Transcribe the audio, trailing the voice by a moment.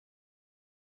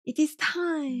It is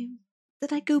time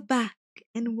that I go back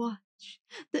and watch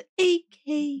the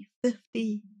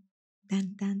AK-50.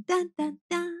 Dun dun dun dun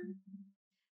dun.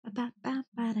 Ba ba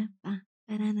ba da ba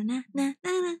ba da na na na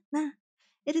na na.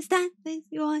 It is time to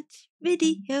watch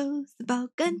videos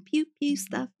about gun pew pew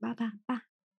stuff. Ba ba ba.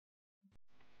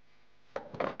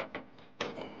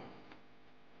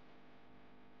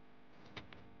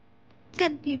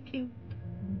 Gun pew pew.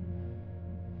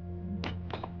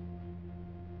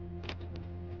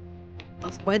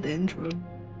 That's quite the intro.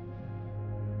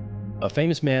 A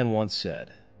famous man once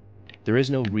said, "There is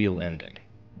no real ending.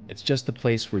 It's just the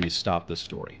place where you stop the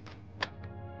story."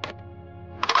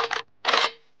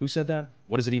 Who said that?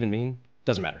 What does it even mean?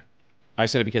 Doesn't matter. I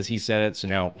said it because he said it, so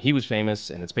now he was famous,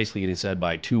 and it's basically getting said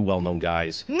by two well-known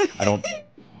guys. I don't...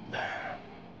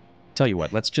 Tell you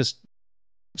what, let's just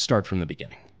start from the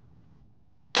beginning.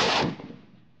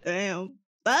 Damn,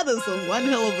 that is a one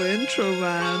hell of an intro,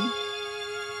 man.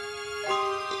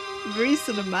 Very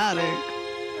cinematic.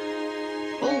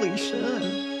 Holy shit.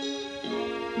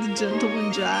 The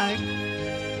Gentleman Jack.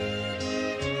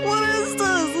 What is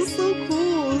this? It's so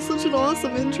cool. It's such an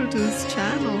awesome intro to his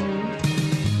channel.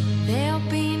 There'll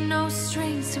be no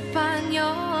strings to bind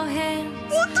your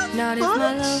hands. What the Not if fuck?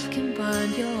 my love can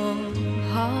bind your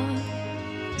heart.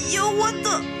 Yo, what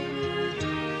the?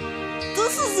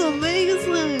 This is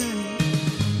amazing.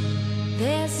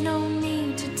 There's no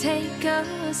need to take a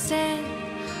stand,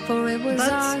 for it was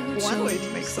our That's one way to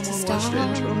make choice someone to watch the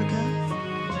start. intro again.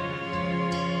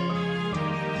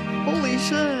 Holy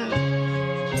shit.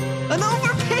 An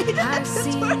overpaid I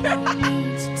see no editor.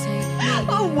 need to take me.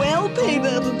 A well-paid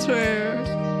editor.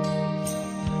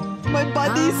 My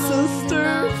buddy's I'm old sister.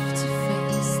 enough to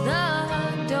face the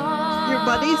dawn. Your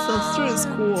buddy's sister is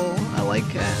cool. I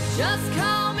like it. Just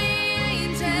call me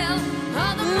angel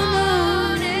of the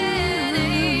morning,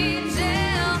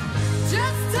 angel.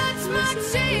 Just touch my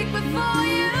cheek before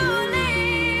you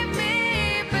leave me,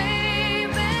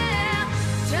 baby.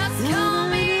 Just call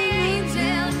me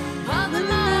angel of the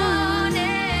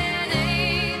morning,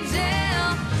 angel.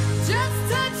 Just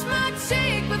touch my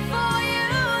cheek before you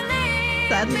leave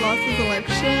Sad he lost his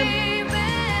election. me,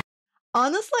 baby.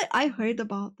 Honestly, I heard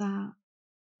about that.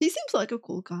 He seems like a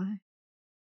cool guy.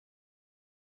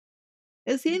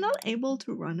 Is he not able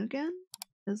to run again?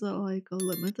 Is it like a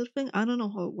limited thing? I don't know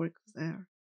how it works there.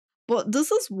 But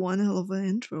this is one hell of an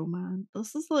intro, man.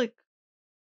 This is like...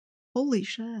 Holy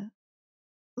shit.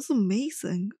 This is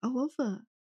amazing. I love it.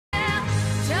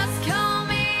 Just call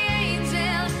me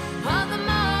angel of the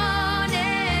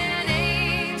morning,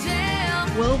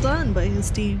 angel. Well done by his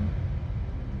team.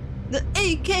 The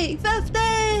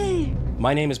AK-50!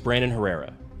 My name is Brandon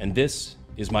Herrera, and this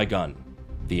is my gun,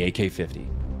 the AK-50.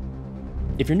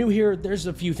 If you're new here, there's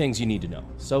a few things you need to know,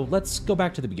 so let's go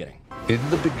back to the beginning. In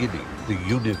the beginning, the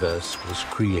universe was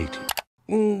created.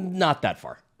 Not that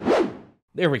far.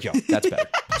 There we go, that's better.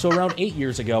 So around 8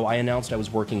 years ago, I announced I was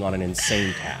working on an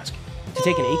insane task. To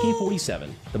take an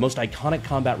AK-47, the most iconic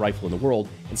combat rifle in the world,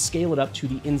 and scale it up to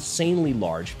the insanely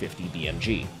large 50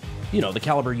 BMG. You know, the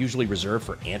caliber usually reserved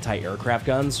for anti-aircraft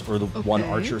guns, or the one Okay.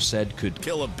 Archer said could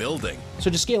Kill a building. So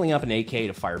just scaling up an AK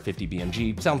to fire 50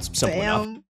 BMG sounds simple enough,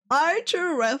 Damn.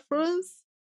 Archer reference?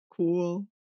 Cool.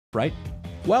 right?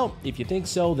 Well, if you think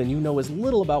so, then you know as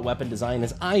little about weapon design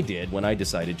as I did when I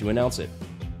decided to announce it.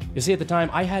 You see, at the time,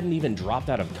 I hadn't even dropped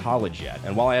out of college yet,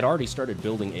 and while I had already started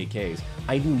building AKs,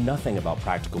 I knew nothing about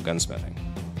practical gunsmithing.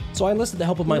 So I enlisted the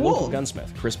help of my local Cool.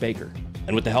 gunsmith, Chris Baker,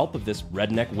 and with the help of this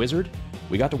redneck wizard,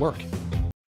 we got to work.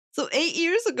 So 8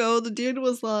 years ago, the dude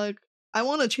was like, I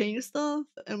want to change stuff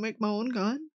and make my own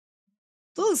gun.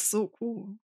 That is so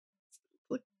cool.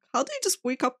 Like, how do you just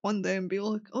wake up one day and be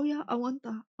like, oh yeah, I want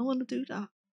that. I want to do that.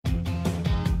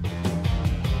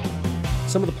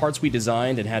 Some of the parts we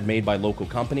designed and had made by local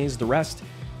companies, the rest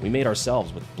we made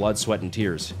ourselves with blood, sweat, and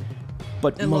tears.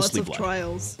 But And mostly lots of blood.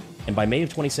 trials. And by May of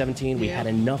 2017, we Yeah. had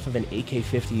enough of an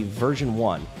AK-50 version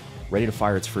 1 ready to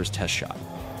fire its first test shot.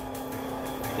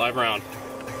 Live round.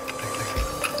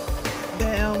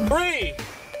 Damn. 3,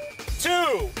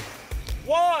 2,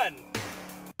 1.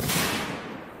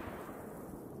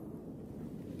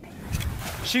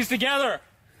 She's together.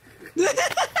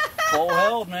 Full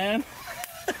held, man.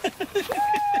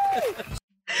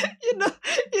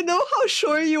 You know how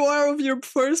sure you are of your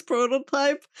first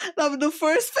prototype? That the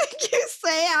first thing you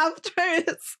say after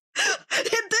is,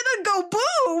 it didn't go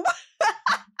boom!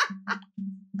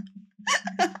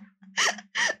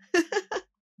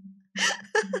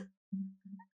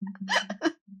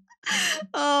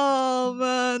 Oh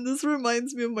man, this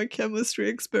reminds me of my chemistry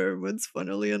experiments,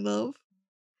 funnily enough.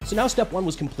 So now step 1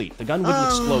 was complete. The gun wouldn't Oh.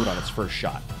 explode on its first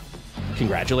shot.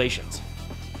 Congratulations.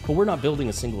 But we're not building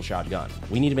a single shot gun.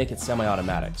 We need to make it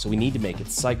semi-automatic, so we need to make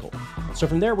it cycle. So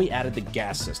from there we added the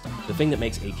gas system, the thing that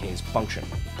makes AKs function.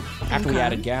 After we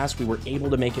added gas, we were able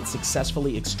to make it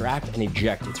successfully extract and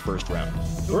eject its first round.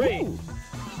 3,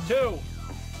 2,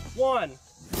 1.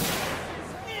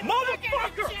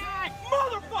 Motherfucker!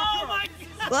 Motherfucker! Oh my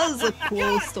God! That is a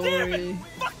cool story.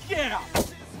 Fuck yeah!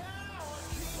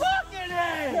 Fucking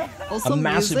A! Also, A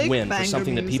massive music, win for banger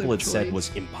something that people had music said choice was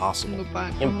in impossible. the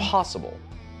background. Impossible.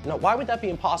 No, why would that be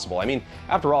impossible? I mean,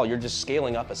 after all, you're just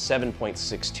scaling up a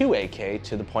 7.62 AK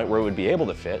to the point where it would be able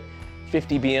to fit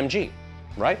 50 BMG,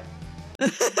 right? Yeah,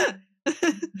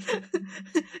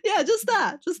 just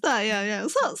that, yeah.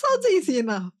 Sounds easy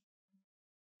enough.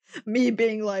 Me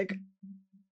being like,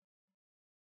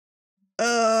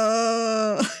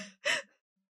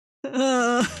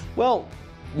 Well,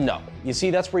 no. You see,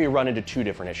 that's where you run into two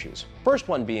different issues. First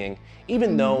one being,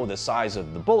 even though the size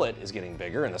of the bullet is getting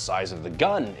bigger and the size of the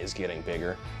gun is getting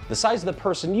bigger, the size of the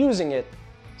person using it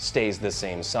stays the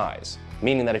same size.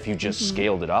 Meaning that if you just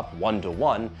scaled it up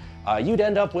 1-to-1, you'd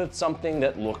end up with something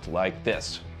that looked like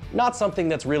this. Not something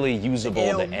that's really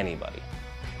usable to anybody.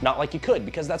 Not like you could,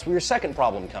 because that's where your second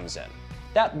problem comes in.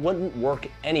 That wouldn't work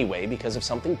anyway because of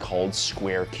something called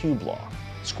square cube law.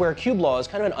 Square cube law is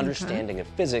kind of an understanding of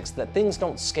physics that things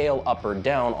don't scale up or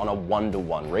down on a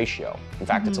 1-to-1 ratio. In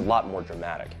fact, it's a lot more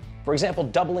dramatic. For example,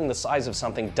 doubling the size of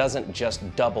something doesn't just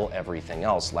double everything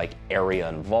else, like area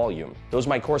and volume. Those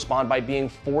might correspond by being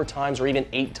 4 times or even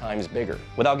 8 times bigger.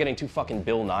 Without getting too fucking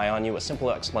Bill Nye on you, a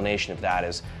simple explanation of that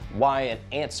is why an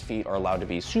ant's feet are allowed to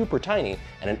be super tiny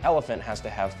and an elephant has to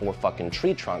have 4 fucking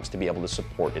tree trunks to be able to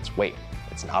support its weight.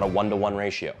 It's not a 1-to-1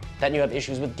 ratio. Then you have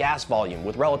issues with gas volume,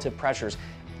 with relative pressures.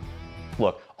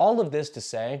 Look, all of this to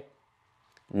say,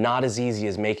 not as easy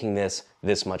as making this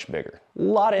much bigger. A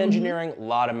lot of engineering, a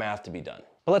lot of math to be done.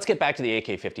 But let's get back to the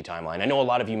AK-50 timeline. I know a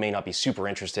lot of you may not be super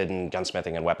interested in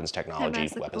gunsmithing and weapons technology,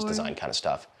 weapons design kind of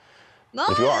stuff. no,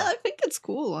 If you are, I think it's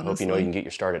cool, honestly. I hope you know you can get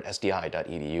your start at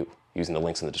sdi.edu using the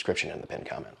links in the description and the pinned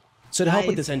comment. So to help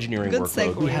with Nice. this engineering Good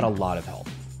workload, we segue. had a lot of help,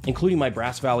 including my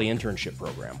Brass Valley internship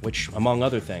program, which, among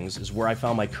other things, is where I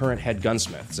found my current head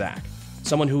gunsmith, Zach,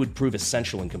 someone who would prove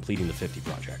essential in completing the 50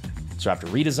 project. So after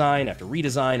redesign, after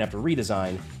redesign, after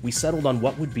redesign, we settled on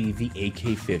what would be the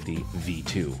AK-50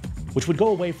 V2, which would go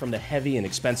away from the heavy and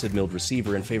expensive milled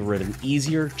receiver in favor of an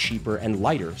easier, cheaper, and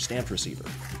lighter stamped receiver.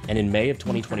 And in May of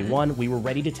 2021, we were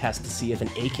ready to test to see if an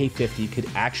AK-50 could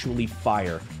actually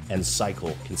fire and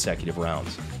cycle consecutive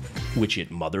rounds, which it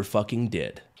motherfucking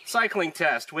did. Cycling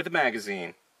test with a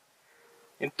magazine.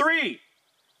 In 3,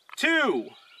 2,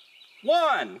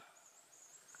 1.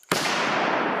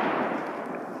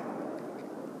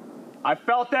 I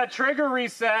felt that trigger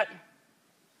reset.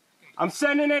 I'm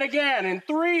sending it again in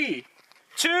 3,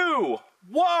 2,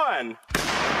 1.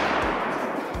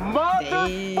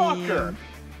 Motherfucker!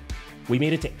 We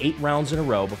made it to 8 rounds in a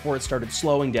row before it started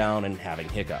slowing down and having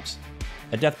hiccups.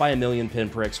 A death by a million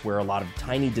pinpricks where a lot of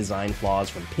tiny design flaws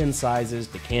from pin sizes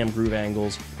to cam groove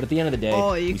angles, but at the end of the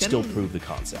day, we still proved the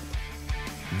concept.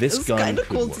 This It's gun kind of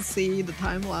could cool work. to see the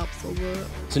time lapse of it.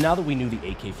 So now that we knew the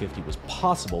AK-50 was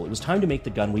possible, it was time to make the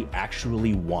gun we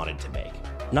actually wanted to make.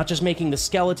 Not just making the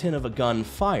skeleton of a gun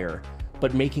fire,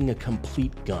 but making a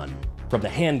complete gun. From the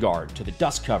handguard, to the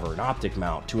dust cover and optic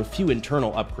mount, to a few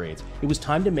internal upgrades, it was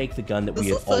time to make the gun that This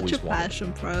we is had always such a wanted.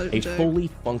 passion project. A fully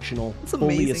functional, It's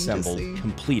fully amazing to assembled, see.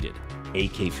 completed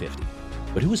AK-50.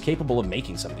 But who was capable of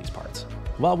making some of these parts?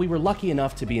 Well, we were lucky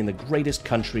enough to be in the greatest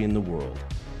country in the world,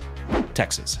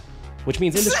 Texas. Which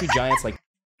means industry giants like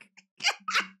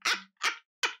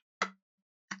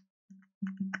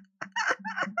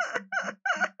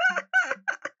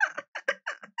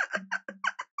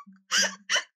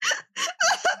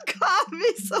That caught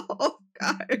me so off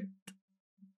guard.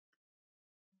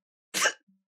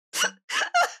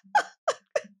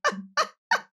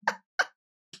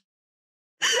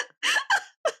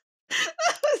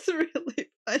 That was really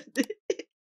funny.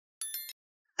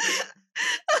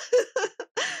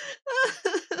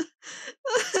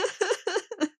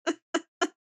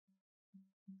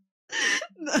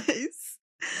 Nice.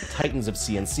 titans of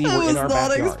CNC I were in was our not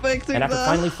backyard. expecting And after that.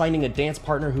 finally finding a dance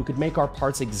partner who could make our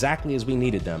parts exactly as we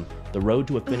needed them, the road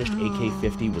to a finished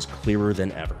AK-50 was clearer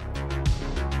than ever.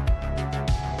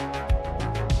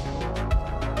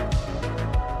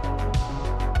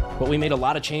 But we made a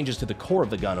lot of changes to the core of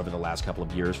the gun over the last couple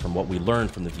of years from what we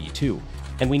learned from the V2,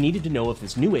 and we needed to know if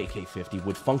this new AK-50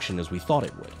 would function as we thought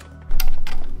it would.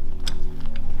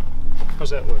 How's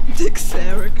that look?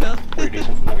 Dixerica. Pretty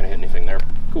decent. I'm not gonna hit anything there.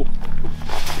 Cool.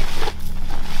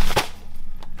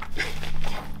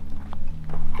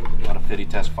 Not a fitty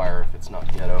test fire if it's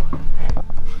not ghetto.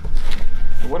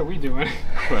 what are we doing?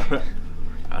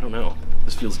 I don't know.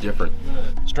 This feels different.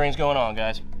 String's going on,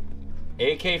 guys.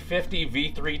 AK-50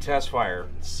 V3 test fire.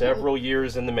 Several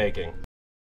years in the making.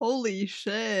 Holy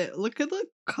shit. Look at the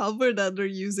cover that they're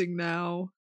using now.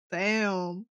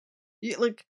 Damn.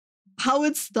 Like, how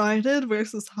it started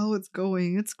versus how it's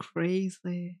going. It's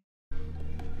crazy.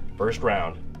 First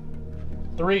round.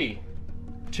 3,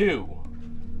 2,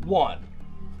 1.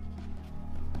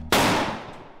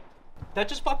 That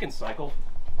just fucking cycled.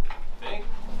 Thing.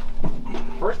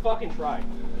 First fucking try.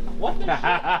 What the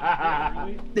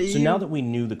shit? Really? So now that we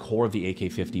knew the core of the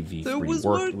AK-50 V3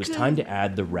 worked, it was time to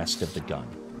add the rest of the gun,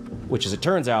 which, as it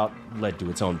turns out, led to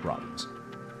its own problems.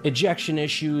 Ejection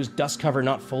issues, dust cover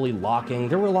not fully locking,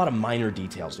 there were a lot of minor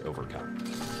details to overcome.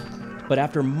 But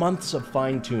after months of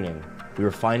fine-tuning, we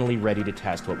were finally ready to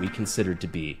test what we considered to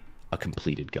be a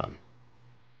completed gun.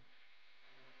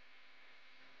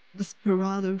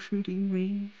 Desperado shooting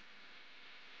range.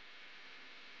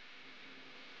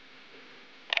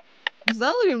 Is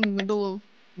that like in the middle of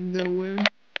nowhere?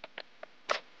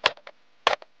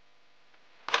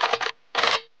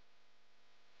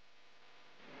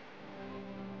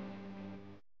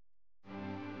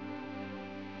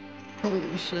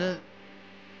 Holy shit.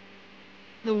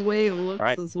 The way it looks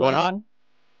as well. Going on.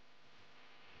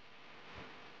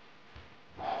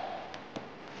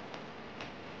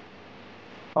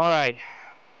 All right,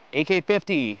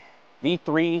 AK-50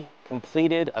 V3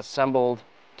 completed, assembled,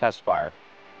 test fire.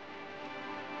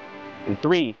 In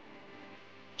 3,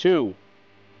 2,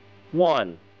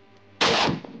 1. Let's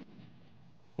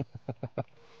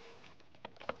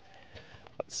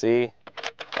see.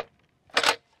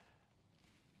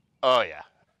 Oh yeah.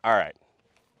 All right.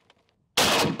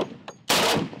 The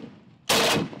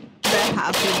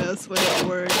happiness when it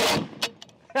worked.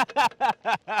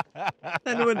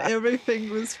 And when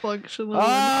everything was functional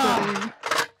and fitting.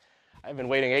 I've been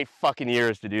waiting 8 fucking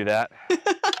years to do that.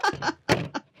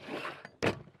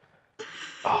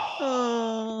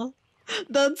 Oh,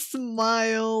 that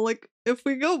smile. Like, if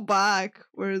we go back,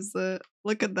 where is it?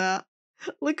 Look at that.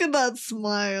 Look at that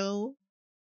smile.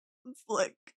 It's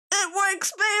like, it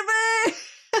works, baby!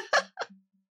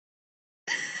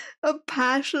 A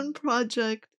passion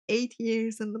project, 8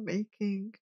 years in the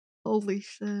making. Holy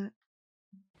shit.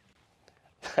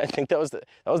 I think that was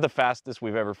the fastest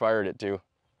we've ever fired it to. I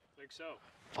think so.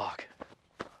 Fuck.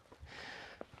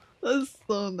 That's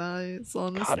so nice,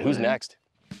 honestly. God, who's next?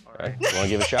 All right, you want to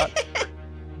give it a shot?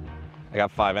 I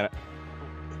got 5 in it.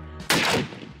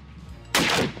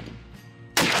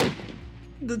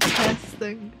 The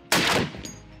testing.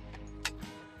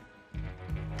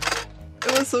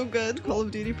 It was so good. Call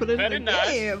of Duty put it in the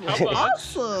game.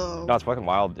 Awesome. No, it's fucking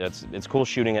wild. It's cool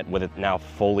shooting it with it now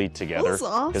fully together. That's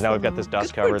awesome. Because now we've got this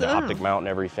dust cover, the optic mount and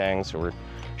everything. So we're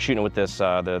shooting it with this,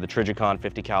 the Trigicon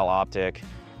 50 cal optic.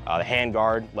 The hand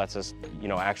guard lets us,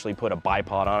 actually put a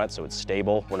bipod on it so it's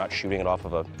stable. We're not shooting it off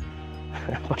of a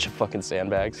bunch of fucking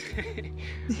sandbags.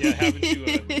 Yeah, having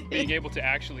to, being able to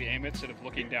actually aim it instead of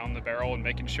looking down the barrel and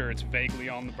making sure it's vaguely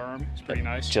on the berm is pretty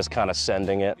nice. Just kind of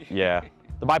sending it, yeah.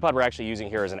 The bipod we're actually using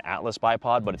here is an Atlas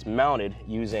bipod, but it's mounted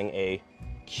using a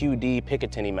QD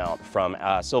Picatinny mount from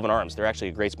Sylvan Arms. They're actually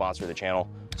a great sponsor of the channel.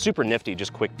 Super nifty,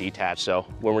 just quick detach. So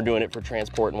when we're doing it for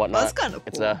transport and whatnot, that's kind of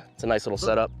cool. It's a nice little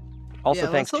setup. Also,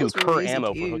 yeah, thanks to Kerr really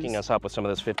Ammo for hooking us up with some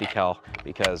of this 50 cal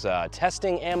because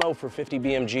testing ammo for 50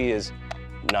 BMG is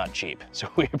not cheap. So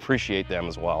we appreciate them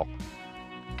as well.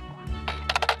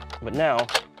 But now,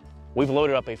 we've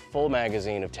loaded up a full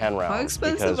magazine of 10 rounds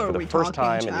because for the first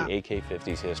time in the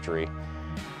AK-50's history,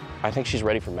 I think she's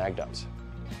ready for mag dumps.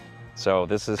 So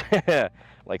this is, like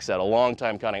I said, a long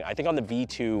time coming. I think on the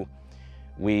V2,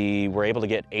 we were able to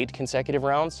get 8 consecutive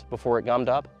rounds before it gummed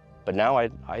up. But now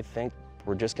I think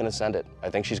we're just gonna send it.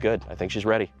 I think she's good. I think she's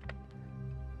ready.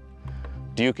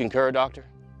 Do you concur, Doctor?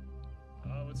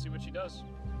 Let's see what she does.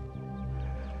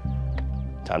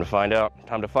 Time to find out.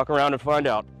 Time to fuck around and find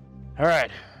out. All right.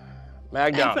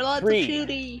 Mag down.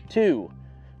 3, 2,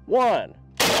 1.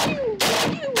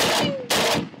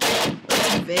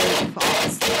 That's very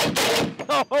fast.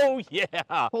 Oh, yeah.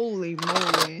 Holy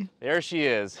moly. There she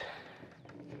is.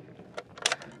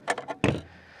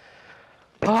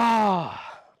 Ah.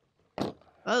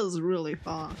 That was really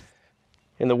fast.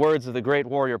 In the words of the great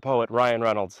warrior poet Ryan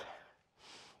Reynolds,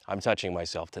 I'm touching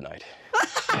myself tonight.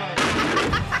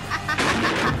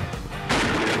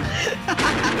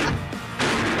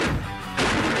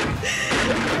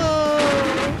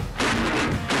 Oh,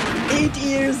 8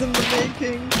 years in the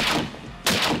making.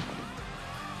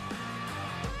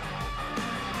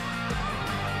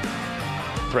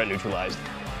 Threat neutralized.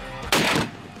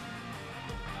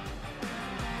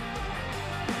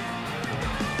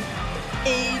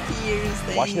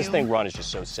 ears. Watching this damn. thing run is just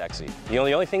so sexy. The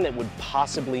only thing that would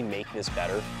possibly make this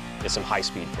better is some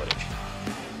high-speed footage.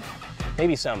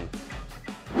 Maybe some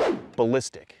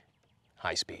ballistic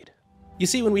high speed. You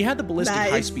see, when we had the ballistic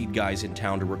Nice. high-speed guys in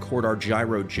town to record our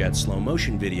gyro jet slow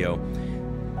motion video,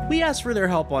 we asked for their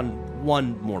help on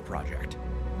one more project.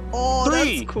 Oh,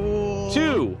 3, that's cool.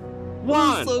 2, That's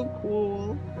 1. so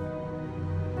cool.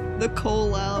 The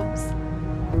collabs.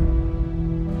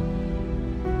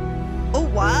 Oh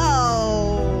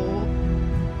wow!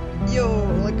 Yo,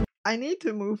 like I need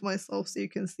to move myself so you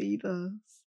can see this.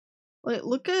 Like,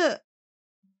 look at.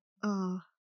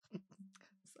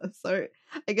 Sorry.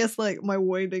 I guess like my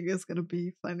wording is gonna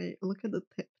be funny. Look at the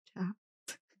tip, chat.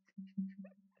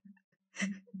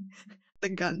 The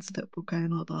gun's tip, okay,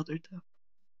 not the other tip.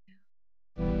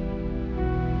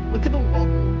 Look at the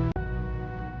wobble.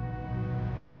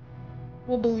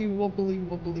 Wobbly, wobbly,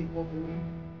 wobbly, wobbly.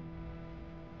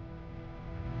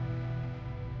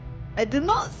 I did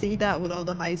not see that with all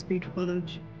the high-speed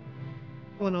footage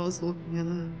when I was looking at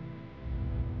it.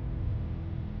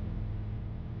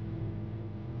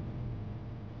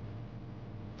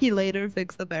 He later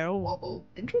fixed the barrel wobble.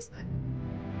 Interesting.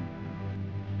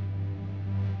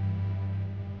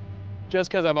 Just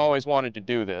because I've always wanted to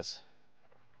do this.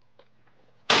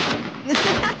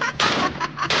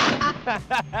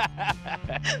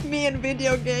 Me and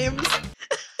video games.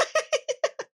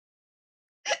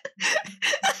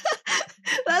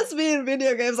 That's me in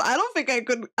video games. I don't think I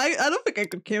could. I don't think I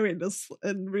could carry this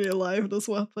in real life. This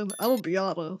weapon. I'll be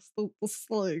honest. It's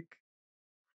like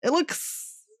it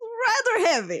looks rather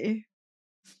heavy.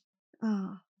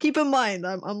 Keep in mind,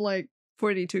 I'm like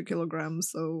 42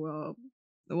 kilograms. So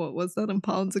what was that in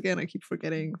pounds again? I keep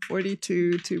forgetting.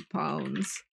 42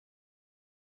 pounds.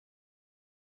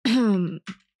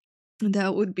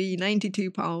 That would be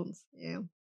 92 pounds. Yeah.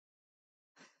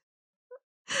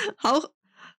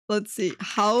 Let's see.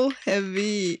 How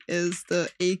heavy is the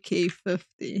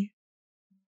AK-50?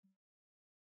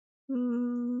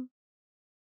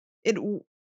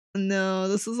 No,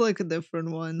 this is like a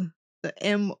different one. The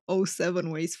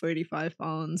M07 weighs 35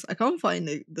 pounds. I can't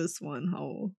find this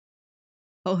one.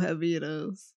 How heavy it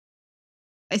is.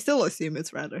 I still assume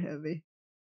it's rather heavy.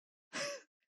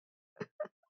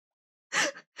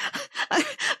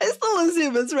 I still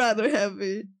assume it's rather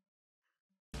heavy.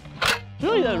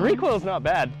 Really, the recoil's not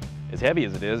bad. As heavy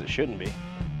as it is, it shouldn't be.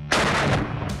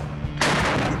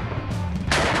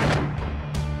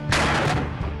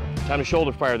 Time to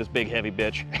shoulder fire this big heavy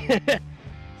bitch.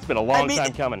 It's been a long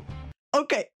time coming.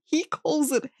 Okay, he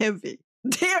calls it heavy.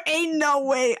 There ain't no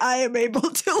way I am able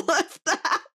to lift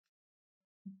that.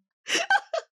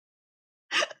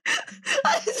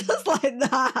 I was just like,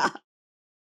 nah.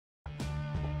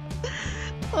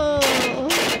 Oh,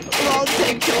 around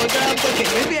 10 kilograms. Okay,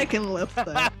 maybe I can lift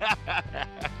that.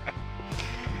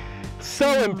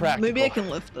 So impractical. Maybe I can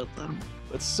lift it then.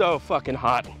 It's so fucking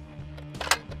hot.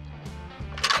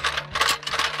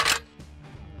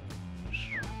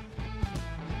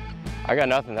 I got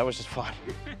nothing. That was just fun.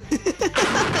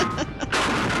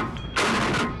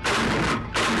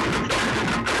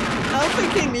 I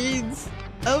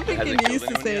don't think he needs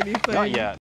to say anything. Not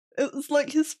yet. It's like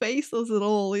his face does it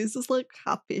all. He's just like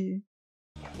happy.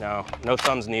 No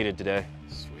thumbs needed today.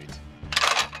 Sweet.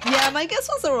 Yeah, my guess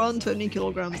was around 20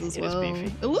 kilograms as It is well.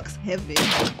 beefy. It looks heavy.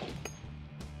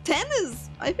 10 is,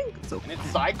 I think it's okay. It's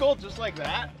cycled just like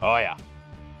that? Oh yeah.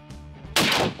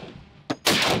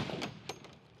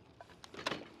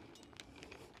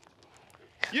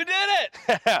 You did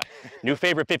it! New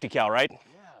favorite 50 cal, right?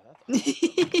 Yeah,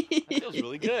 that feels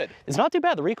really good. It's not too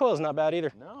bad. The recoil is not bad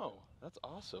either. No, that's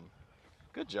awesome.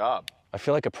 Good job. I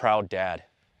feel like a proud dad.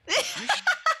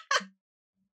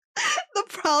 The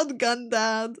proud gun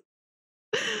dad.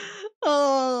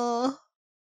 Oh,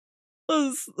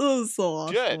 that was so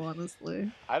awesome, Good.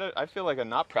 honestly. I feel like a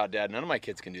not proud dad. None of my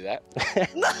kids can do that.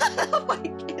 My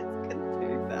kids can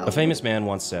do that. A famous man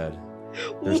once said,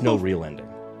 "There's no real ending.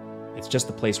 It's just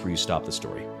the place where you stop the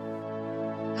story."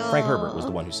 Frank Herbert was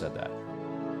the one who said that.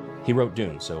 He wrote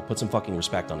Dune, so put some fucking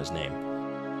respect on his name.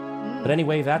 But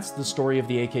anyway, that's the story of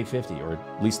the AK-50, or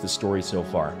at least the story so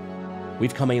far.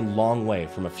 We've come a long way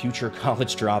from a future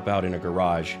college dropout in a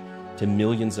garage to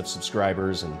millions of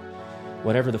subscribers and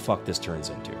whatever the fuck this turns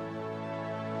into.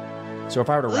 So if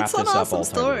I were to wrap It's an this up awesome all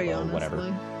story, tight or whatever,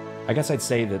 honestly. I guess I'd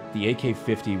say that the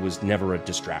AK-50 was never a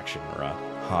distraction or a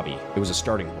hobby. It was a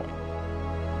starting point.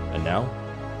 And now,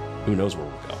 who knows where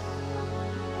we'll go.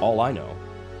 All I know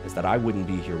is that I wouldn't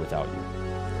be here without you.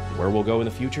 Where we'll go in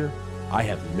the future, I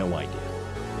have no idea.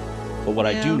 But what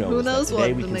I Yeah, do know who is that knows what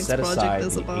today we the can next set project aside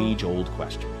is the about. age-old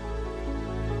question.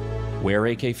 Where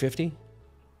AK-50?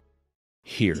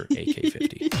 Here,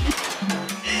 AK-50.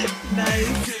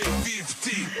 Nice.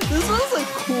 This was a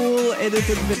cool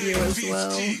edited video as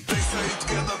well.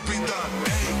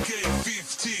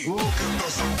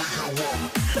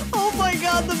 Oh my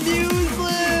god, the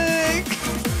music!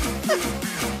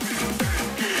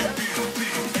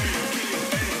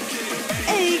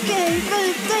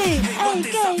 AK-50!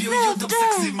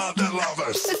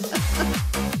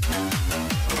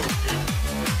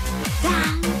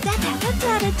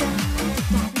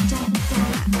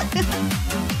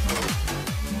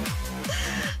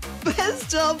 Best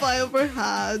job I ever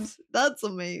had. That's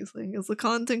amazing. As a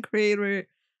content creator,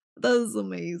 that is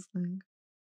amazing.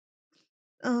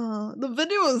 The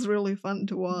video was really fun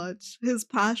to watch. His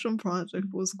passion project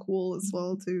was cool as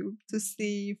well to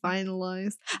see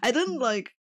finalized. I didn't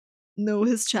like know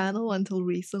his channel until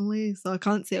recently, so I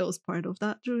can't say I was part of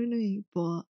that journey,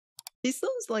 but he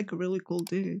sounds like a really cool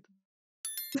dude.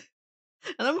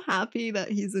 And I'm happy that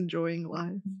he's enjoying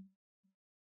life.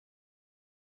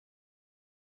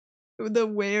 The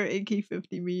wear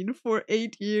AK-50 meme for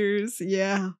 8 years,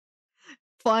 yeah.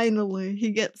 Finally,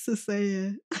 he gets to say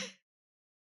it.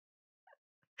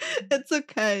 It's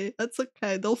okay. It's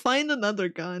okay. They'll find another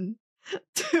gun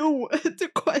to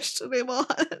question him on.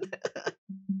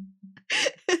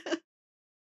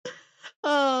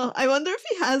 I wonder if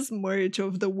he has merch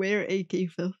of the wear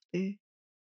AK-50.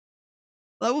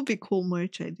 That would be cool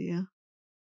merch idea.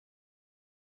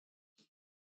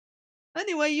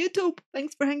 Anyway, YouTube,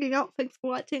 thanks for hanging out. Thanks for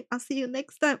watching. I'll see you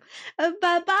next time.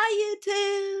 Bye-bye,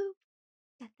 YouTube.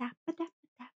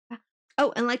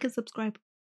 Oh, and like and subscribe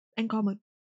and comment.